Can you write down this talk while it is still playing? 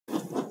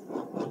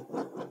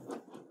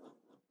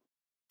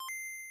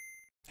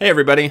Hey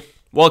everybody,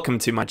 welcome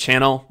to my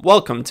channel,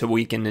 welcome to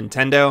Week in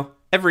Nintendo.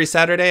 Every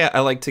Saturday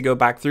I like to go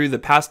back through the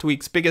past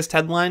week's biggest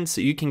headlines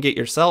so you can get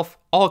yourself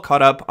all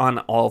caught up on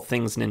all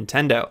things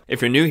Nintendo.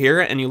 If you're new here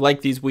and you like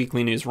these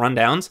weekly news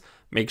rundowns,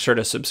 make sure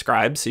to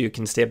subscribe so you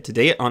can stay up to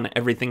date on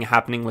everything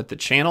happening with the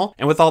channel.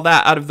 And with all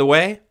that out of the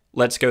way,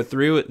 let's go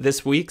through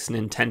this week's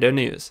Nintendo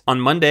news.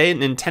 On Monday,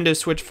 Nintendo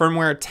Switch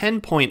firmware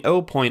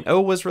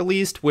 10.0.0 was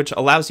released, which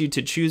allows you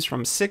to choose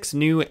from 6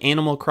 new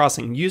Animal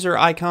Crossing user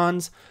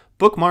icons,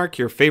 bookmark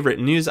your favorite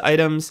news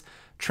items,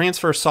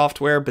 transfer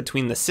software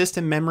between the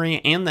system memory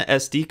and the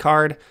SD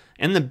card,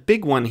 and the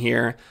big one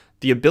here,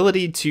 the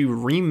ability to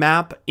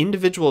remap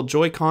individual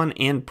Joy-Con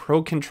and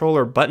Pro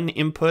Controller button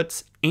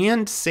inputs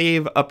and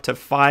save up to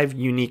 5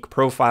 unique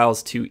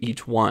profiles to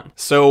each one.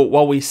 So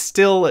while we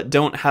still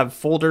don't have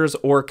folders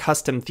or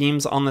custom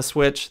themes on the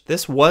Switch,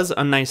 this was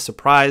a nice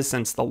surprise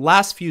since the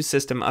last few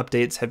system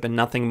updates have been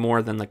nothing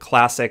more than the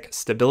classic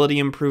stability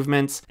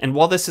improvements. And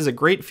while this is a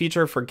great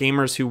feature for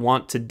gamers who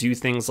want to do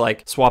things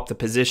like swap the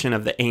position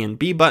of the A and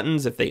B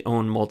buttons if they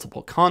own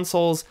multiple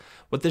consoles,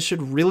 what this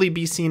should really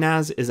be seen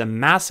as is a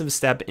massive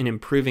step in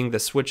improving the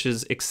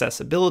Switch's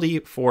accessibility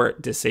for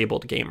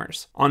disabled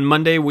gamers. On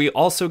Monday, we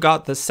also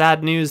got the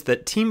sad news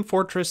that Team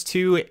Fortress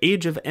 2,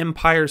 Age of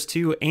Empires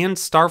 2, and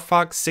Star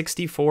Fox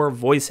 64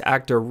 voice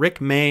actor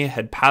Rick May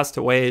had passed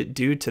away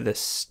due to this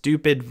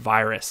stupid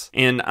virus.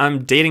 And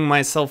I'm dating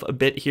myself a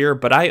bit here,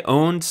 but I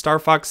owned Star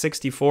Fox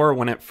 64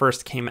 when it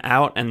first came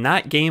out, and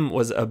that game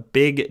was a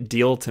big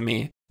deal to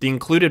me. The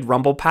included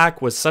Rumble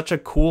Pack was such a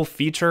cool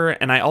feature,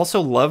 and I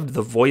also loved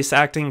the voice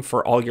acting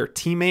for all your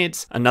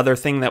teammates, another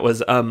thing that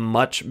was a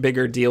much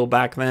bigger deal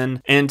back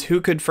then. And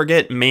who could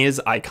forget May's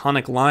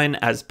iconic line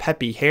as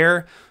Peppy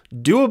Hare,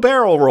 "Do a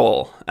barrel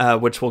roll,"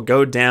 which will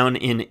go down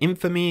in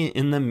infamy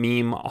in the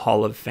meme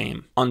Hall of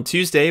Fame. On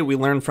Tuesday, we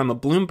learned from a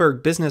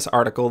Bloomberg business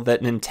article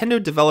that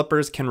Nintendo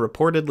developers can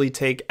reportedly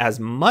take as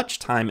much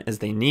time as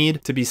they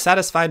need to be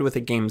satisfied with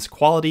a game's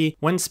quality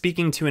when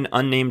speaking to an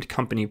unnamed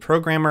company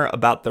programmer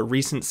about the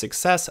recent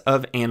success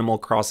of Animal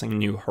Crossing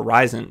New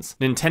Horizons.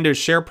 Nintendo's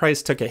share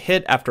price took a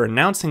hit after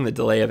announcing the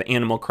delay of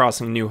Animal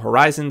Crossing New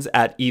Horizons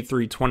at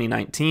E3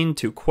 2019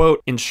 to,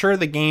 quote, "ensure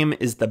the game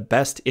is the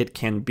best it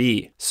can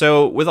be."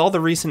 So with all the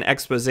recent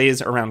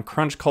exposés around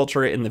crunch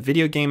culture in the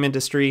video game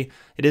industry,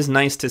 it is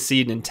nice to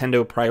see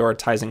Nintendo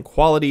prioritizing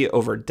quality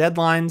over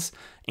deadlines,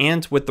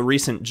 and with the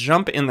recent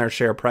jump in their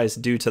share price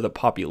due to the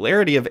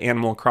popularity of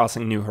Animal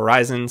Crossing New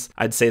Horizons,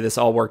 I'd say this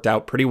all worked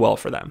out pretty well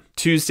for them.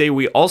 Tuesday,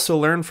 we also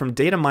learned from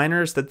data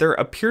miners that there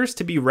appears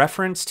to be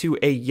reference to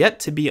a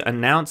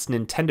yet-to-be-announced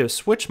Nintendo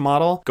Switch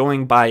model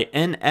going by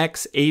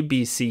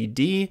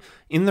NXABCD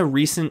in the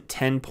recent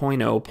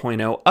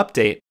 10.0.0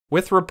 update,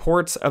 with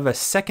reports of a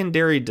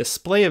secondary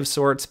display of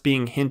sorts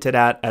being hinted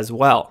at as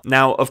well.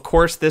 Now, of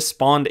course, this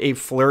spawned a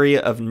flurry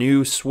of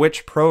new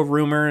Switch Pro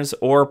rumors,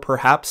 or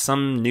perhaps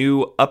some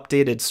new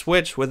updated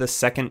Switch with a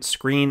second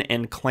screen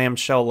and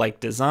clamshell-like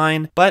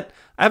design, but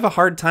I have a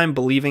hard time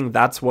believing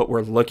that's what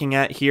we're looking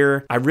at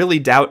here. I really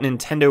doubt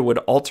Nintendo would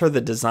alter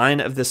the design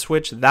of the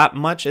Switch that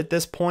much at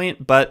this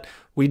point, but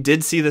we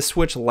did see the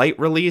Switch Lite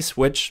release,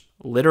 which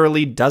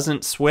literally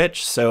doesn't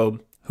switch, so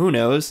who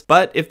knows?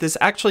 But if this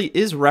actually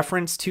is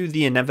reference to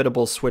the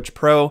inevitable Switch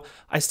Pro,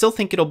 I still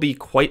think it'll be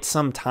quite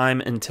some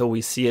time until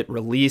we see it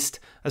released,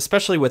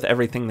 especially with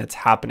everything that's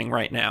happening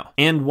right now.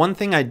 And one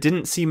thing I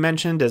didn't see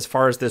mentioned as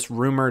far as this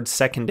rumored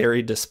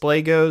secondary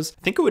display goes,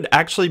 I think it would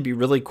actually be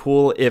really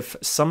cool if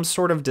some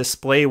sort of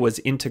display was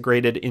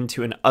integrated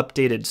into an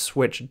updated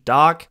Switch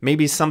dock,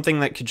 maybe something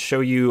that could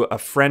show you a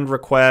friend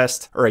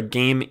request or a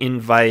game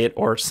invite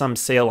or some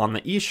sale on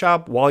the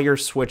eShop while your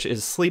Switch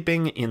is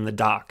sleeping in the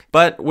dock.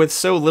 But with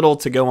so little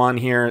to go on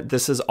here,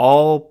 this is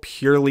all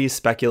purely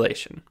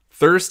speculation.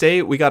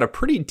 Thursday, we got a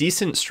pretty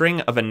decent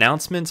string of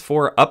announcements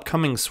for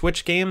upcoming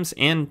Switch games,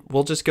 and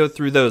we'll just go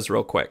through those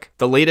real quick.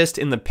 The latest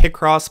in the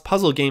Picross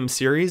puzzle game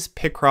series,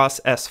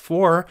 Picross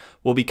S4,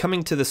 will be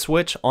coming to the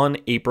Switch on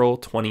April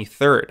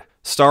 23rd.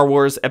 Star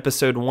Wars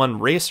Episode 1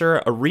 Racer,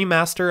 a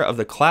remaster of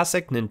the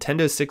classic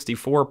Nintendo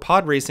 64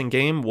 pod racing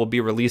game, will be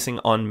releasing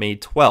on May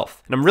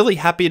 12th. And I'm really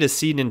happy to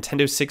see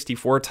Nintendo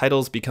 64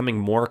 titles becoming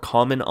more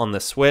common on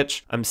the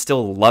Switch. I'm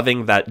still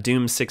loving that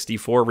Doom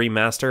 64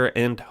 remaster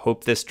and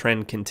hope this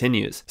trend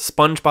continues.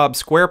 SpongeBob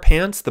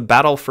SquarePants, The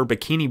Battle for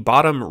Bikini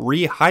Bottom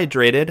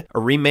Rehydrated, a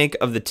remake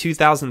of the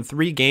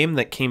 2003 game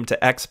that came to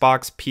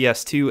Xbox,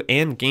 PS2,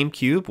 and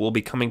GameCube, will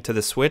be coming to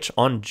the Switch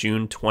on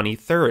June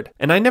 23rd.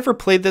 And I never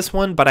played this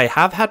one, but I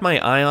have had my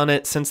eye on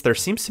it since there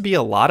seems to be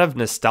a lot of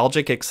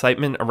nostalgic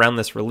excitement around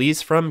this release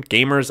from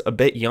gamers a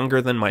bit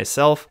younger than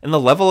myself, and the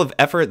level of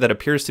effort that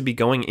appears to be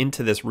going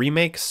into this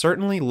remake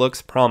certainly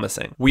looks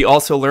promising. We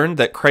also learned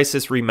that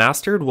Crysis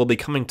Remastered will be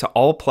coming to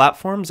all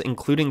platforms,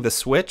 including the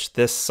Switch,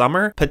 this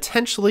summer,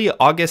 potentially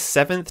August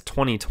 7th,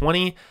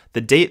 2020.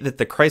 the date that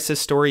the Crysis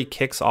story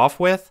kicks off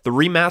with. The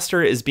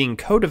remaster is being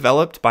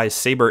co-developed by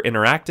Saber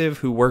Interactive,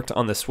 who worked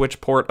on the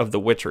Switch port of The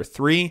Witcher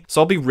 3,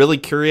 so I'll be really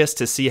curious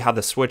to see how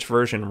the Switch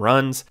version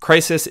runs.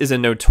 Crysis is a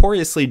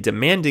notoriously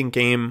demanding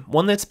game,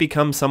 one that's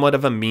become somewhat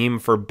of a meme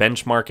for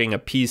benchmarking a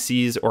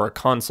PC's or a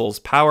console's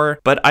power,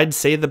 but I'd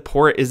say the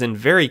port is in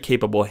very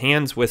capable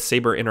hands with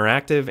Saber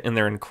Interactive and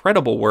their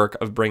incredible work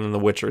of bringing The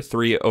Witcher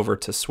 3 over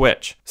to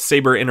Switch.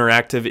 Saber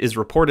Interactive is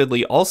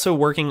reportedly also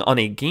working on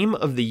a Game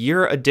of the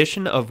Year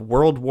edition of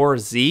World War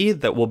Z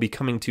that will be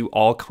coming to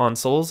all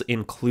consoles,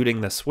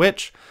 including the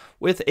Switch,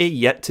 with a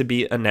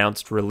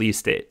yet-to-be-announced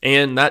release date.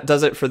 And that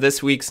does it for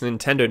this week's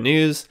Nintendo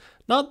news.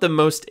 Not the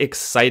most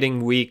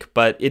exciting week,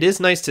 but it is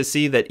nice to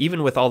see that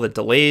even with all the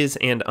delays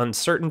and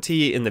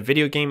uncertainty in the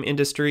video game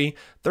industry,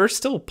 there's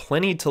still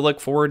plenty to look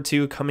forward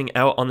to coming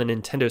out on the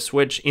Nintendo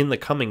Switch in the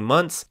coming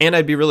months. And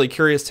I'd be really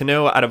curious to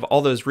know, out of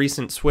all those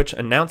recent Switch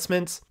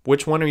announcements,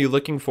 which one are you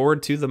looking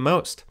forward to the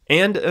most?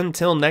 And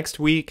until next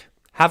week,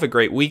 have a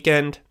great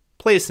weekend,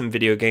 play some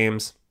video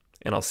games,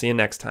 and I'll see you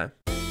next time.